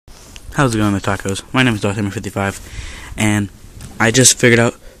How's it going with tacos? My name is Dr. 55, and I just figured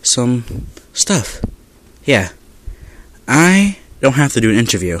out some stuff. Yeah, I don't have to do an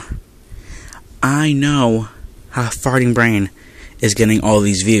interview. I know how Farting Brain is getting all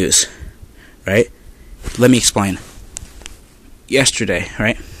these views, right? Let me explain. Yesterday,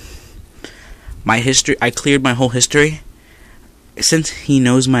 right? My history, I cleared my whole history. Since he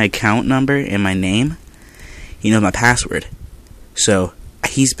knows my account number and my name, he knows my password. So,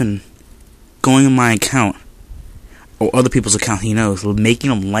 he's been going on my account, or other people's account he knows, making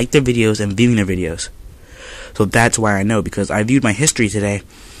them like their videos and viewing their videos. So that's why I know, because I viewed my history today,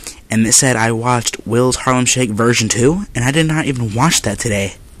 and it said I watched Will's Harlem Shake version 2, and I did not even watch that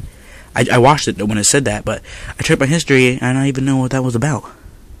today. I watched it when it said that, but I checked my history, and I don't even know what that was about.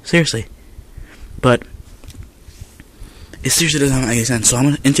 Seriously. But it seriously doesn't make any sense, so I'm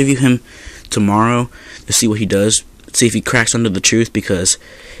going to interview him tomorrow to see what he does, see if he cracks under the truth, because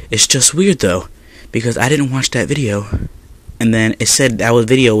it's just weird though, because I didn't watch that video, and then it said that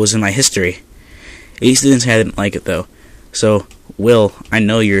video was in my history. At least it didn't say I didn't like it though. So, Will, I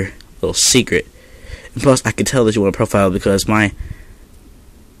know your little secret, and plus I could tell that you want a profile because since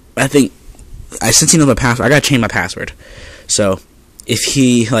he knows my password, I gotta change my password. So, if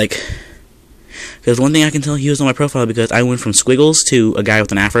he, because one thing I can tell, he was on my profile because I went from Squiggles to a guy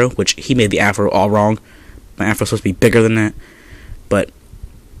with an afro, which he made the afro all wrong. My afro's supposed to be bigger than that. But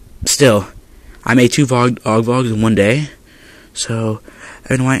still, I made 2 vlogs in one day. So,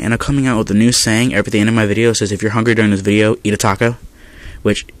 anyway, and I'm coming out with a new saying. At the end of my video, it says, if you're hungry during this video, eat a taco.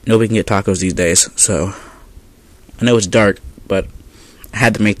 Which, nobody can get tacos these days. So, I know it's dark, but I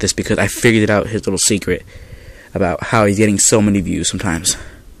had to make this because I figured out his little secret about how he's getting so many views sometimes.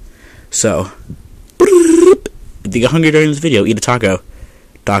 So, if you get hungry during this video, eat a taco.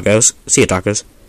 Tacos. See ya, tacos.